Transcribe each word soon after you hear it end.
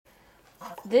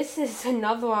this is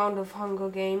another round of Hunger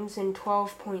Games in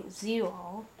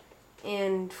 12.0,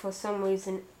 and for some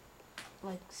reason,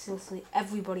 like, seriously,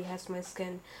 everybody has my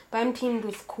skin. But I'm teamed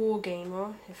with Cool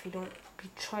Gamer, if you don't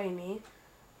betray me,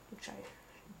 which I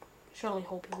surely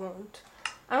hope you won't.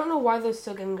 I don't know why they're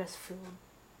still giving us food.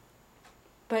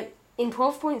 But in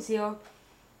 12.0,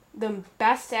 the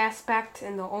best aspect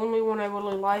and the only one I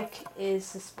really like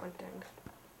is the sprinting.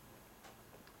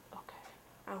 Okay,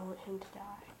 I want him to die.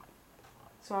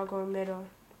 So I'll go middle.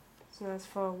 It's not as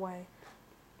far away.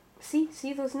 See,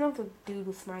 there's another dude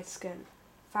with my skin.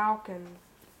 Falcon.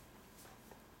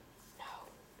 No.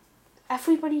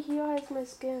 Everybody here has my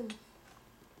skin.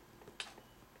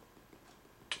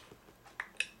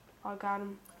 I got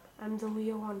him. I'm the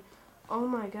real one. Oh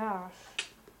my gosh.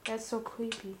 That's so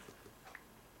creepy.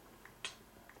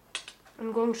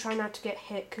 I'm going to try not to get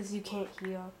hit because you can't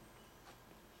hear.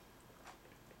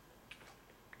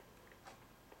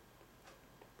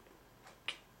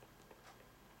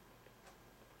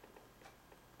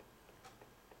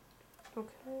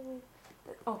 Okay.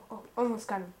 Oh, almost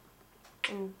got him.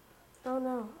 And, oh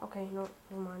no. Okay, no,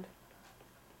 never mind.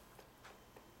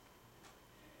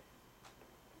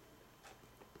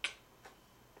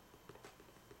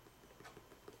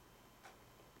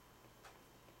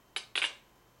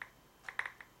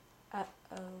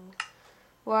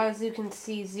 Well, as you can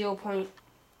see,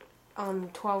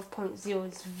 12.0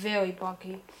 is very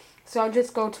buggy. So I'll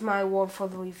just go to my award for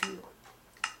the review.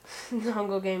 The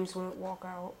Hunger Games won't walk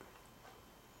out.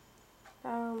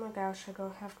 Oh my gosh, have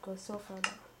to go so far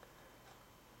down.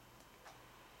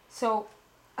 So,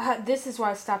 this is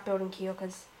why I stopped building here,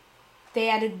 because they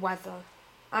added weather.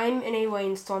 I'm in a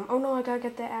rainstorm. Oh no, I gotta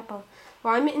get the apple.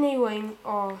 Well, I'm in a rain,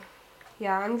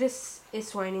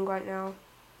 it's raining right now.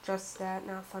 Just that,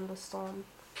 not thunderstorm.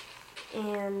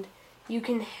 And you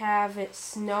can have it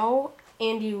snow,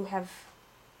 and you have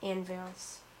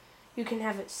anvils. You can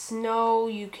have it snow,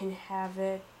 you can have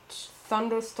it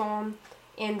thunderstorm,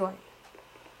 and rain.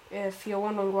 If you're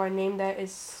wondering why I named that,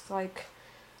 is like,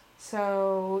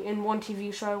 so in one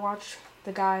TV show I watched,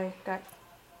 the guy got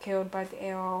killed by the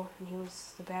arrow, and he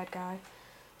was the bad guy.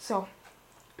 So,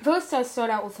 first I start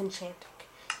out with enchanting.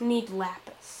 You need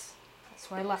lapis. That's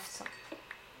why I left some.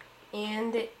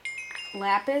 And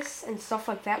lapis and stuff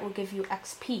like that will give you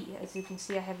XP. As you can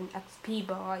see, I have an XP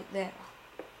bar right there.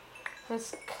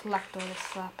 Let's collect all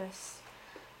this lapis.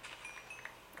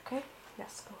 Okay,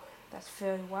 that's good. That's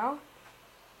very well.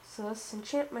 So let's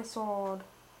enchant my sword.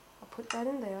 I'll put that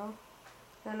in there.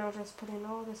 Then I'll just put in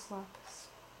all this lapis.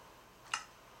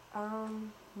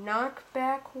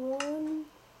 Knockback one.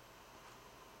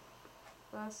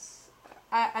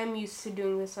 I'm used to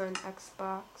doing this on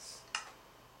Xbox.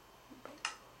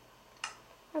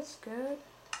 That's good.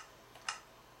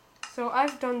 So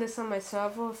I've done this on my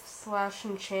server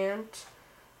 /enchant.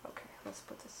 Okay, let's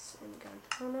put this in again.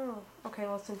 Oh no. Okay,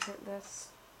 let's enchant this.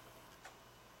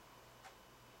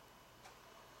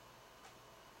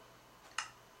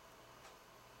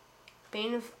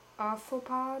 Bane of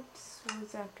Arthropods? What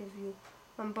does that give you?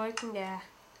 I'm breaking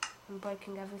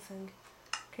everything.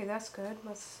 Okay, that's good.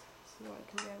 Let's see what I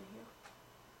can get in here.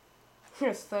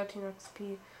 Here's 13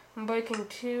 XP. I'm breaking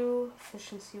 2,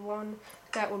 efficiency 1.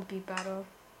 That would be better.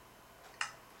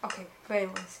 Okay, but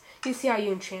anyways, you see how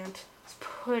you enchant. It's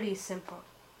pretty simple.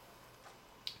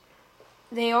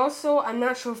 They also, I'm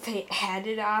not sure if they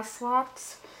added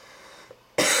ocelots,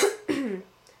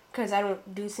 because I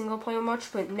don't do single player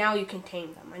much, but now you can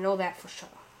tame them. I know that for sure.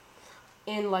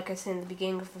 And like I said in the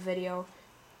beginning of the video,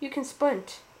 you can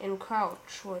sprint and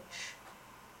crouch, which,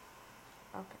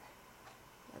 okay,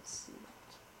 let's see.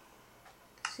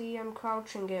 See, I'm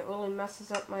crouching, it really messes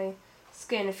up my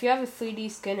skin. If you have a 3D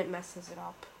skin, it messes it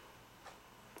up.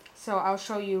 So I'll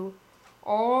show you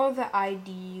all the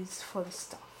IDs for the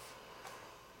stuff.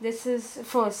 This is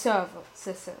for servers,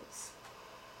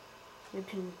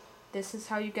 this is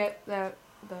how you get the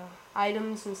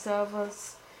items in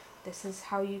servers. This is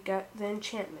how you get the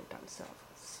enchantment on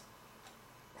servers.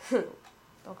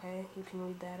 Okay, you can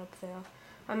read that up there.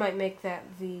 I might make that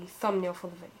the thumbnail for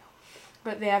the video.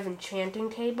 But they have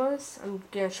enchanting tables. I'm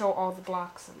going to show all the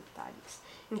blocks and the IDs.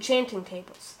 Enchanting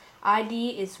tables.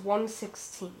 ID is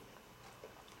 116.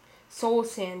 Soul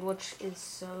Sand, which is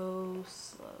so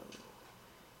slow,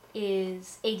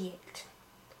 is 88.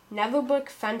 Nether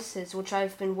brick fences, which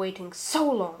I've been waiting so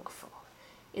long for,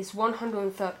 is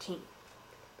 113.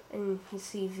 And you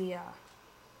see the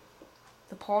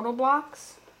portal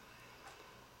blocks,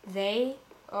 they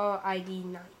are ID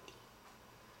 90.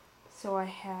 So I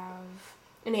have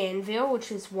an anvil,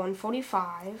 which is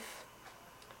 145.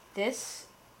 This,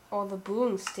 or the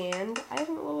brewing stand, I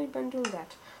haven't really been doing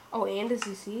that. Oh, and as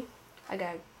you see, I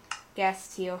got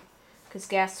Ghast here, because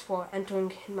Ghast for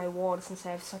entering in my ward since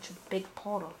I have such a big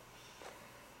portal.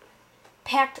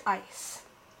 Packed ice,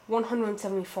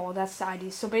 174. That's the ID.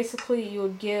 So basically, you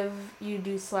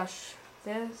do slash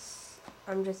this.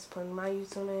 I'm just putting my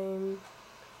username.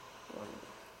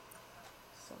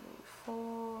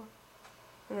 174.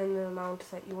 And then the amount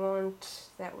that you want,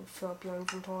 that would fill up your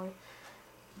inventory.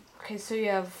 Okay, so you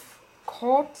have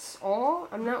quartz ore.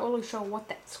 I'm not really sure what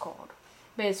that's called,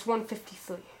 but it's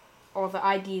 153, or the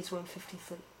ID is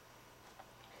 153.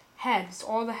 Heads,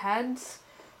 all the heads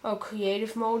are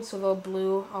creative mode, so they're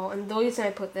blue. Oh, and the reason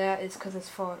I put that is because it's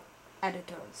for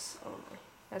editors only.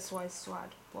 That's why it's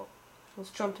red. Well, let's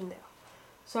jump in there.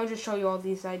 So I'll just show you all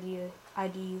these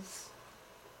IDs.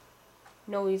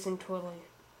 No reason to really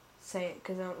say it,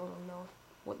 because I don't really know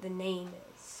what the name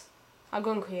is. I'll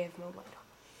go in creative mode later.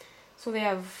 So they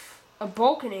have a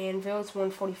broken anvil, it's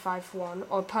 145-1,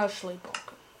 or partially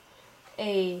broken.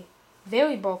 A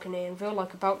very broken anvil,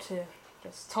 like about to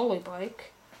just totally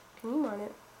break. Can you run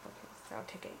it? Okay, that'll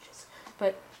take ages.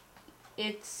 But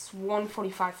it's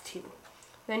 145-2.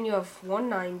 Then you have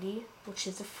 190, which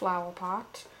is a flower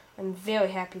pot. I'm very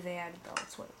happy they added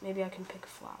those. Wait, maybe I can pick a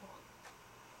flower.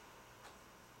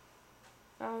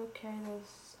 Okay,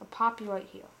 there's a poppy right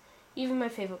here. Even my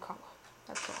favorite color.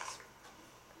 That's awesome.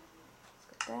 Let's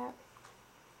get that.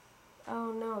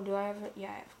 Oh no, do I have it? Yeah,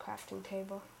 I have a crafting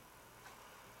table.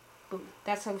 Boom.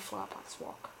 That's how the flower pots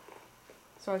walk.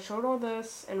 So I showed all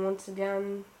this, and once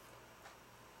again,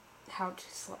 how to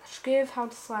slash give, how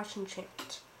to slash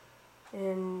enchant.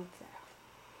 And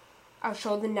I'll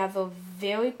show the Nether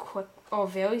very quick, or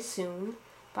very soon,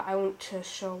 but I want to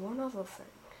show one other thing.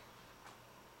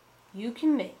 You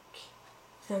can make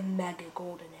the Mega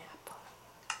Golden Apple,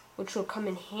 which will come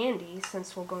in handy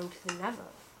since we're going to the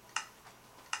Nether.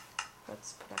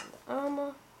 Let's put on the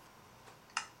armor.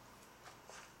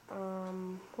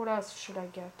 What else should I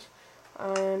get?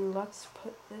 And let's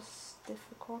put this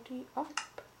difficulty up.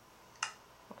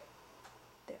 Okay,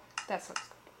 there. That sounds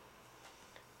good.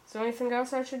 Is there anything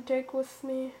else I should take with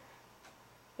me?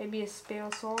 Maybe a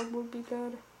spare sword would be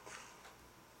good.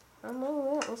 I don't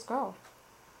know that. Let's go.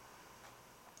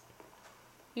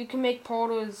 You can make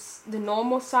portals the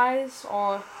normal size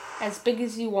or as big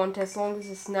as you want, as long as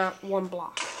it's not one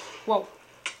block. Whoa.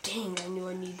 Dang, I knew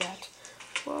I need that.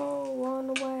 Whoa, run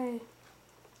away.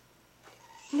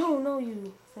 No,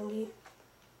 you thingy.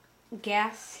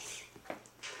 Ghast.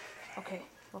 Okay,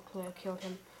 luckily I killed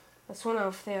him. Let's run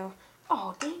out there.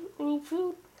 Oh, dang, we need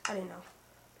food? I didn't know.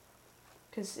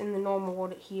 Because in the normal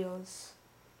world it heals.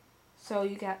 So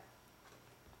you got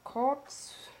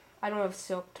quartz. I don't have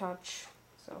silk touch,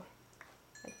 so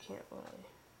I can't really.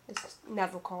 It's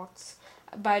Nether quartz.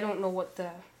 But I don't know what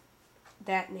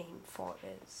that name for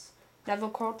it is. Nether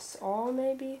quartz ore,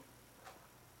 maybe?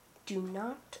 Do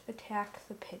not attack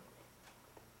the pigmen.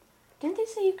 Didn't they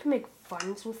say you can make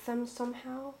friends with them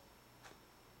somehow?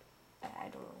 I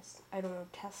don't know.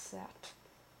 Test that.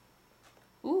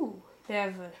 Ooh, they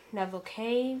have Nether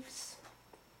caves.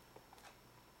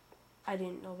 I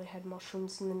didn't know they had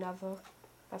mushrooms in the Nether.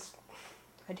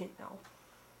 I didn't know.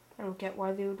 I don't get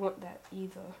why they would want that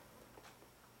either.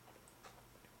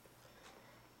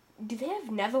 Do they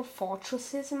have Nether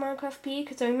fortresses in Minecraft P?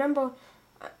 Because I remember,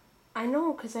 I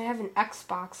know because I have an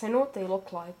Xbox. I know what they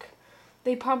look like.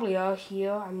 They probably are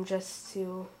here. I'm just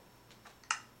too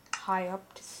high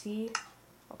up to see.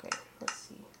 Okay, let's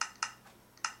see.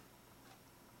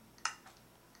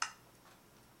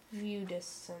 View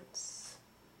distance.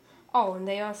 Oh, and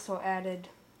they also added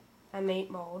M8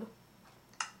 mode.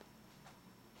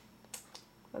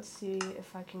 Let's see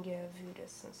if I can get a view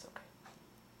distance.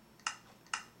 Okay.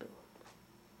 Boom.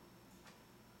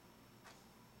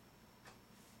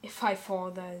 If I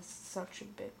fall, that is such a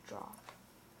big drop.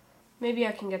 Maybe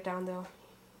I can get down there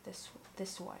this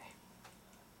way.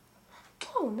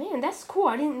 Oh man, that's cool.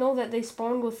 I didn't know that they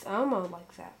spawned with armor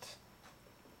like that.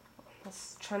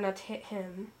 Let's try not to hit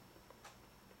him.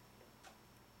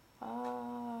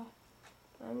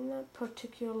 I'm not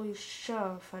particularly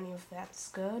sure if any of that's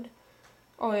good.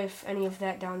 Or if any of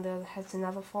that down there has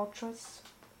another fortress.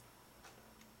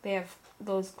 They have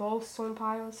those glowstone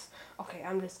piles. Okay,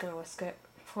 I'm just gonna risk it.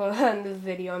 For the end of the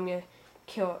video, I'm gonna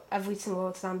kill every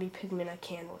single zombie pigman I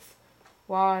can with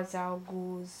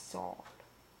Reveiw sword.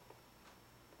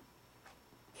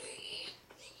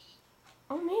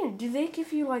 Oh man, do they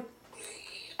give you like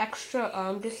extra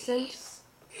arm distance?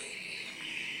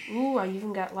 Ooh, I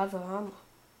even got leather armor,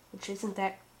 which isn't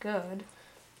that good,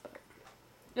 but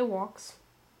it works.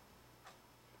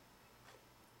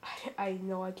 I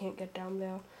know I can't get down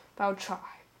there, but I'll try.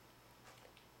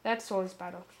 That's always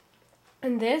better.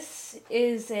 And this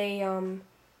is a, I'm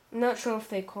not sure if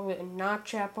they call it a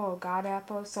notch apple or god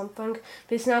apple or something, but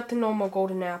it's not the normal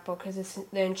golden apple because it's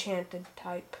the enchanted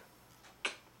type.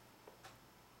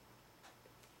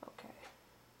 Okay.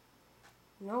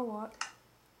 You know what?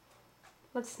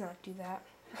 Let's not do that.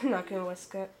 I'm not going to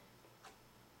risk it.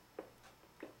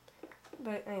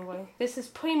 But anyway, this is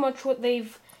pretty much what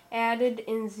they've added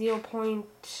in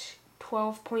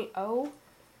 0.12.0.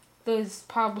 There's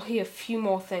probably a few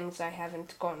more things I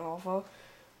haven't gone over,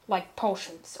 like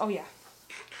potions. Oh yeah.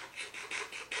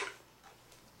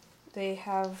 They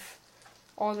have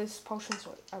all this potions.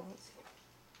 Wait, I won't see.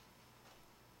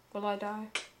 Will I die?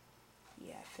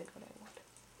 Yeah, I figured I would.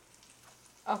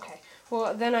 Okay,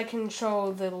 well then I can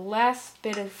show the last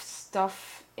bit of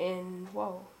stuff in,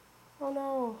 whoa. Oh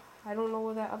no, I don't know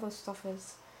where that other stuff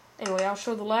is. Anyway, I'll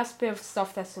show the last bit of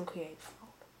stuff that's in creative mode.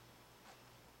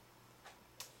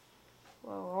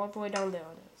 Well, all the way down there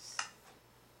it is.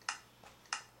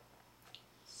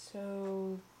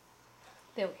 So,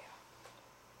 there we go.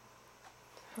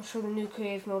 I'll show the new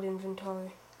creative mode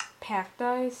inventory. Packed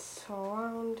ice all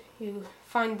around. You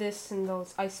find this in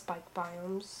those ice spike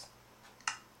biomes.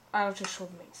 I'll just show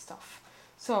the main stuff.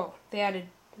 So, they added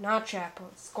notch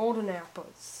apples, golden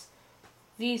apples,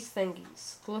 these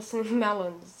thingies, glistening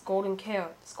melons, golden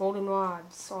carrots, golden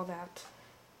rods, all that.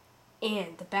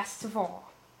 And the best of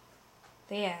all,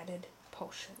 they added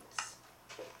potions.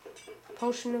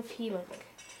 Potion of healing,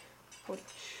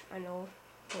 which I know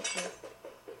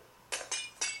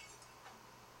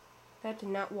that did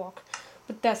not work,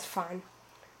 but that's fine.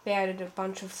 They added a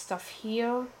bunch of stuff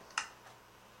here.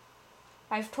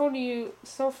 I've told you,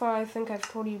 so far I think I've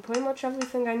told you pretty much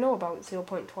everything I know about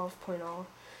 0.12.0.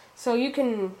 So you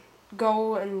can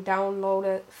go and download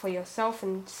it for yourself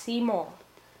and see more.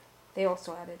 They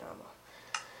also added armor.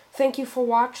 Thank you for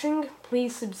watching.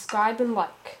 Please subscribe and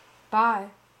like. Bye.